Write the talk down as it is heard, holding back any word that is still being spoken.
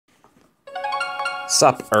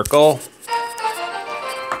Sup, Urkel?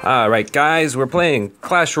 Alright guys, we're playing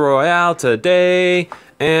Clash Royale today,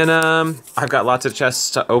 and I've got lots of chests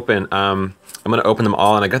to open. I'm gonna open them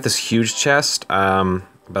all, and I got this huge chest, but I'm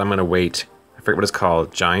gonna wait. I forget what it's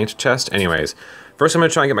called, giant chest? Anyways, first I'm gonna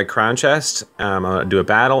try and get my crown chest, I'm gonna do a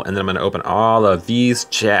battle, and then I'm gonna open all of these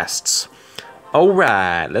chests.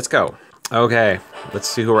 Alright, let's go. Okay, let's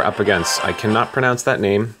see who we're up against. I cannot pronounce that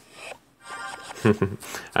name.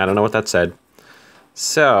 I don't know what that said.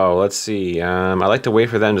 So, let's see. I like to wait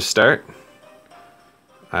for them to start.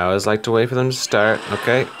 I always like to wait for them to start.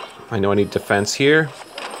 Okay, I know I need defense here.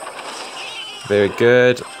 Very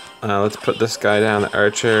good. Let's put this guy down, the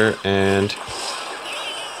archer, and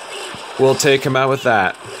we'll take him out with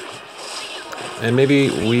that. And maybe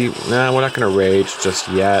nah, we're not gonna rage just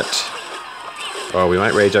yet. Oh, we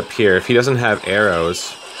might rage up here. If he doesn't have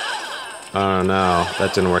arrows. Oh no,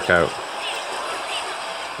 that didn't work out.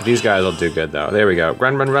 These guys will do good though. There we go.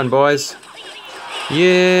 Run, run, run, boys.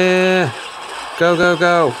 Yeah. Go, go,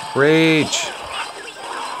 go. Rage.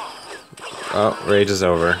 Oh, rage is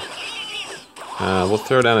over. We'll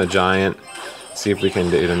throw down a giant. See if we can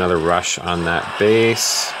do another rush on that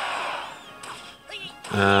base.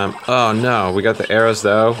 Oh no, we got the arrows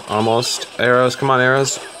though. Almost. Arrows, come on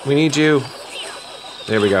arrows. We need you.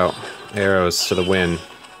 There we go. Arrows to the win.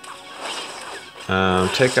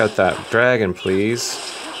 Take out that dragon, please.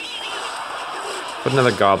 Put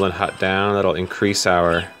another goblin hut down. That'll increase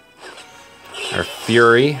our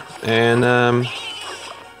fury. And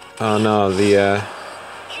oh no, the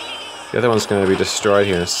other one's going to be destroyed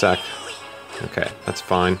here in a sec. Okay, that's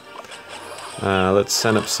fine. Let's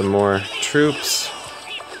send up some more troops.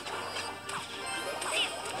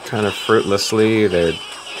 Kind of fruitlessly, they're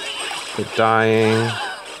dying.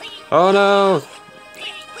 Oh no!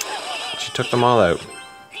 She took them all out.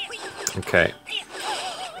 Okay.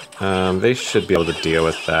 They should be able to deal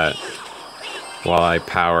with that while I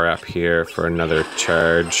power up here for another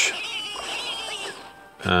charge.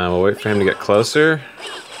 We'll wait for him to get closer.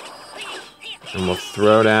 And we'll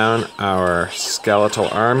throw down our skeletal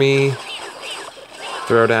army.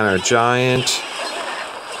 Throw down our giant.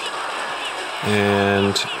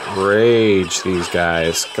 And rage these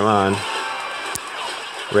guys. Come on.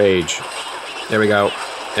 Rage. There we go.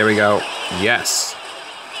 There we go. Yes.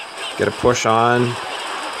 Get a push on.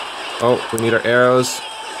 Oh, we need our arrows.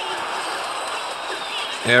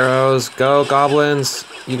 Arrows, go goblins.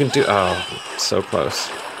 You can do, oh, so close.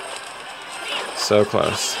 So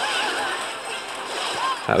close.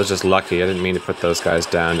 That was just lucky. I didn't mean to put those guys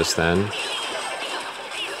down just then.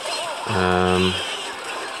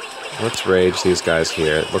 Let's rage these guys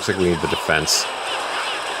here. It looks like we need the defense.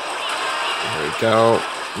 There we go.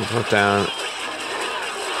 We'll put down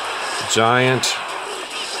giant.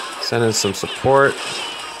 Send in some support.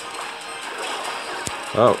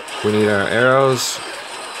 Oh, we need our arrows.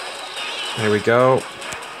 There we go.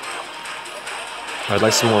 I'd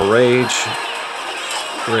like some more rage.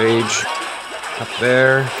 Rage up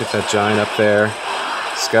there. Get that giant up there.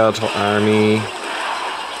 Skeletal army.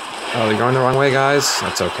 Oh, you're going the wrong way, guys?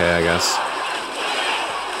 That's okay, I guess.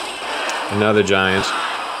 Another giant.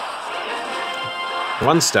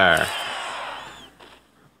 1 star.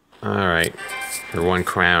 Alright. Or 1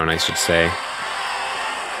 crown, I should say.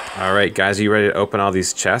 Alright guys, are you ready to open all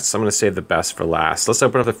these chests? I'm going to save the best for last. Let's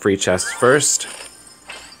open up the free chests first.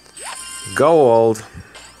 Gold.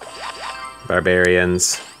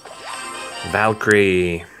 Barbarians.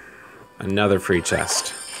 Valkyrie. Another free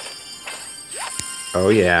chest. Oh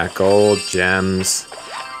yeah, gold, gems.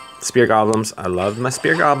 Spear goblins. I love my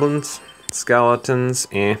spear goblins. Skeletons,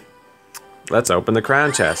 eh. Let's open the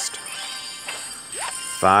crown chest.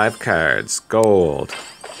 5 cards. Gold.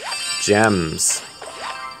 Gems.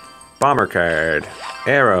 Bomber card,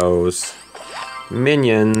 arrows,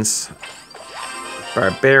 minions,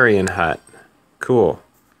 barbarian hut. Cool.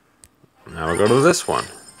 Now we'll go to this one.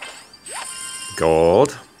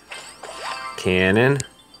 Gold, cannon,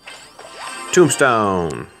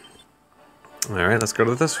 tombstone. Alright, let's go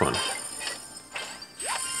to this one.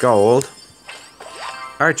 Gold,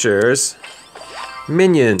 archers,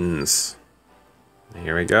 minions.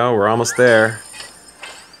 Here we go, we're almost there.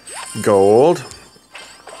 Gold.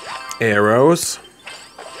 Arrows.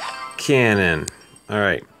 Cannon.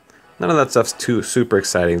 Alright. None of that stuff's too super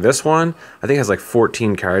exciting. This one, I think has like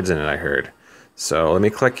 14 cards in it, I heard. So let me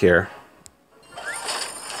click here.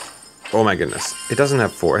 Oh my goodness. It doesn't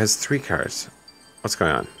have 4, it has 3 cards. What's going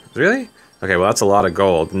on? Really? Okay, well that's a lot of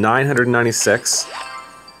gold. 996.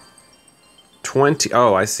 20,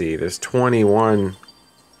 oh I see. There's 21.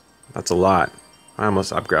 That's a lot. I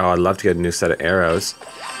almost upgrade. Oh, I'd love to get a new set of arrows.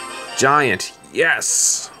 Giant.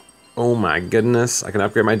 Yes! Oh my goodness, I can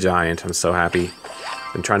upgrade my giant. I'm so happy.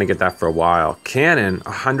 Been trying to get that for a while. Cannon,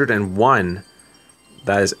 101.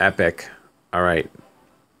 That is epic. All right.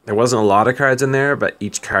 There wasn't a lot of cards in there, but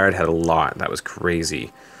each card had a lot. That was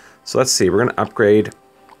crazy. So let's see. We're going to upgrade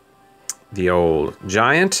the old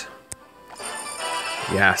giant.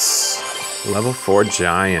 Yes. Level 4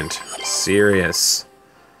 giant. Serious.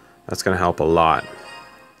 That's going to help a lot.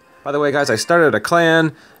 By the way, guys, I started a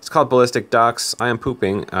clan. It's called Ballistic Ducks. I am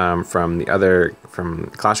pooping from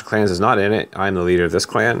Clash of Clans is not in it. I'm the leader of this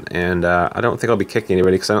clan, and I don't think I'll be kicking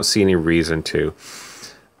anybody because I don't see any reason to.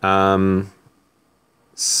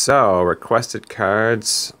 So, requested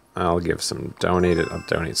cards. I'll give some donated. I'll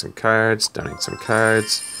donate some cards. Donate some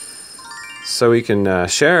cards. So we can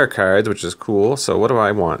share our cards, which is cool. So what do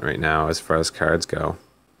I want right now as far as cards go?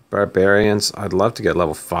 Barbarians. I'd love to get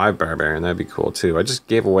level 5 Barbarian. That'd be cool too. I just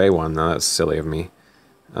gave away one though. That's silly of me.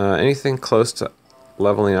 Anything close to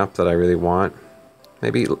leveling up that I really want?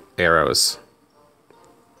 Maybe arrows.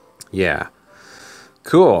 Yeah.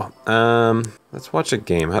 Cool. Let's watch a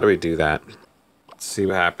game. How do we do that? Let's see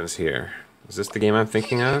what happens here. Is this the game I'm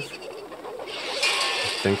thinking of? I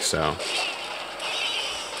think so.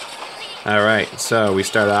 Alright, so we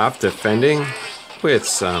start off defending with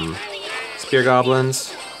some spear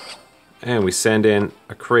goblins. And we send in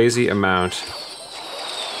a crazy amount.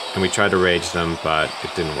 And we tried to rage them, but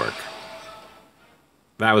it didn't work.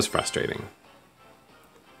 That was frustrating.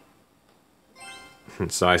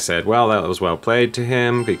 So I said, well, that was well played to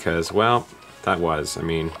him because, well, that was. I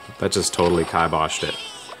mean, that just totally kiboshed it.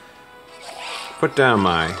 Put down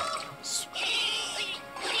my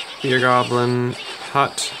spear goblin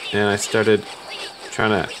hut, and I started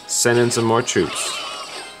trying to send in some more troops.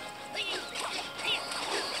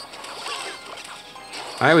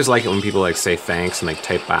 I always like it when people like say thanks and like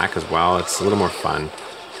type back as well. It's a little more fun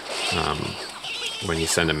when you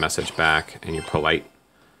send a message back and you're polite.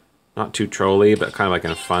 Not too trolly, but kind of like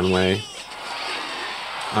in a fun way.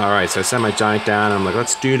 Alright, so I sent my giant down and I'm like,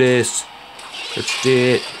 let's do this. Let's do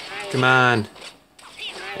it. Come on.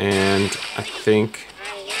 And I think,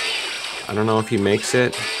 I don't know if he makes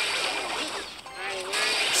it.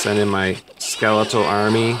 Send in my skeletal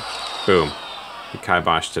army. Boom. He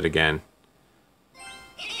kiboshed it again.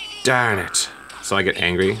 Darn it. So I get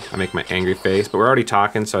angry. I make my angry face, but we're already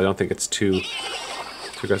talking, so I don't think it's too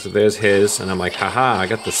aggressive. There's his, and I'm like, haha, I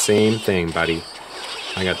got the same thing, buddy.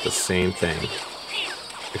 I got the same thing.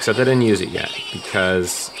 Except I didn't use it yet,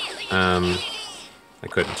 because I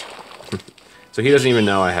couldn't. So he doesn't even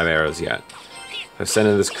know I have arrows yet. I send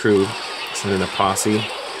in this crew, send in a posse,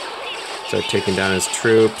 start taking down his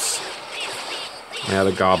troops. My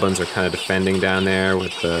other goblins are kind of defending down there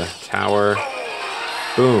with the tower.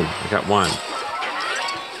 Boom, I got one.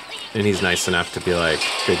 And he's nice enough to be like,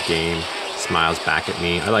 good game. Smiles back at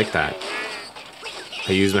me. I like that.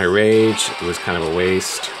 I used my rage. It was kind of a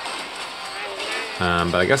waste.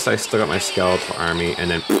 But I guess I still got my skeletal army.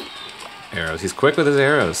 And then arrows. He's quick with his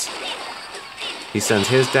arrows. He sends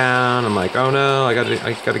his down. I'm like, oh no, I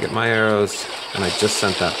gotta get my arrows. And I just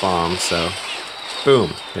sent that bomb, so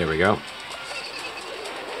boom. There we go.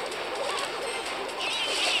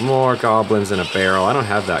 More goblins in a barrel. I don't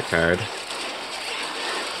have that card.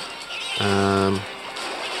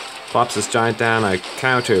 Plops this giant down. I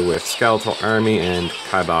counter with skeletal army and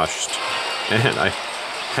kiboshed. And I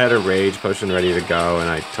had a rage potion ready to go, and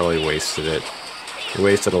I totally wasted it. I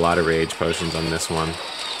wasted a lot of rage potions on this one.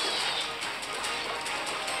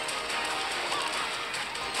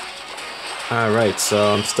 Alright,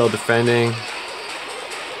 so I'm still defending.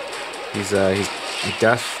 He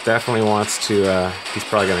definitely wants to, he's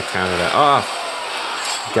probably going to counter that.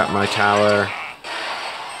 Oh! Got my tower.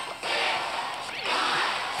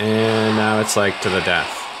 And now it's like to the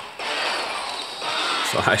death.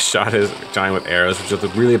 So I shot his giant with arrows, which was a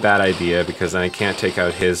really bad idea because then I can't take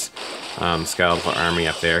out his skeletal army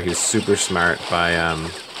up there. He was super smart by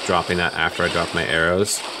dropping that after I dropped my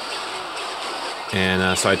arrows.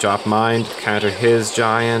 And so I dropped mine to counter his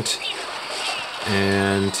giant.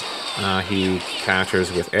 And he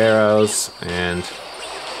counters with arrows. And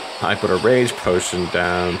I put a rage potion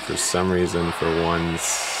down for some reason for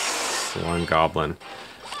one goblin.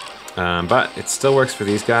 But it still works for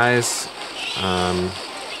these guys. I'm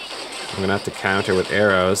gonna have to counter with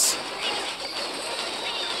arrows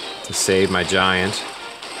to save my giant.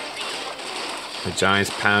 My giant's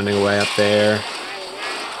pounding away up there.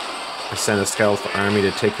 I send a skeletal army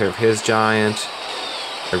to take care of his giant.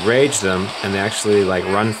 I rage them, and they actually like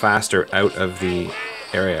run faster out of the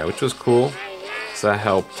area, which was cool. So that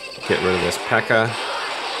helped get rid of this P.E.K.K.A.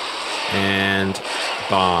 And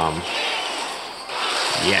bomb.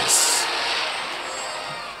 Yes.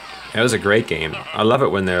 It was a great game. I love it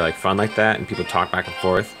when they're like fun like that and people talk back and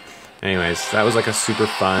forth. Anyways, that was like a super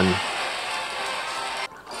fun.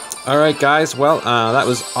 Alright guys, well, that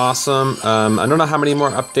was awesome. I don't know how many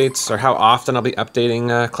more updates or how often I'll be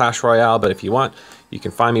updating Clash Royale, but if you want, you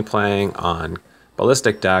can find me playing on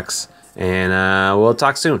Ballistic Ducks, and we'll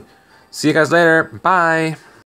talk soon. See you guys later. Bye!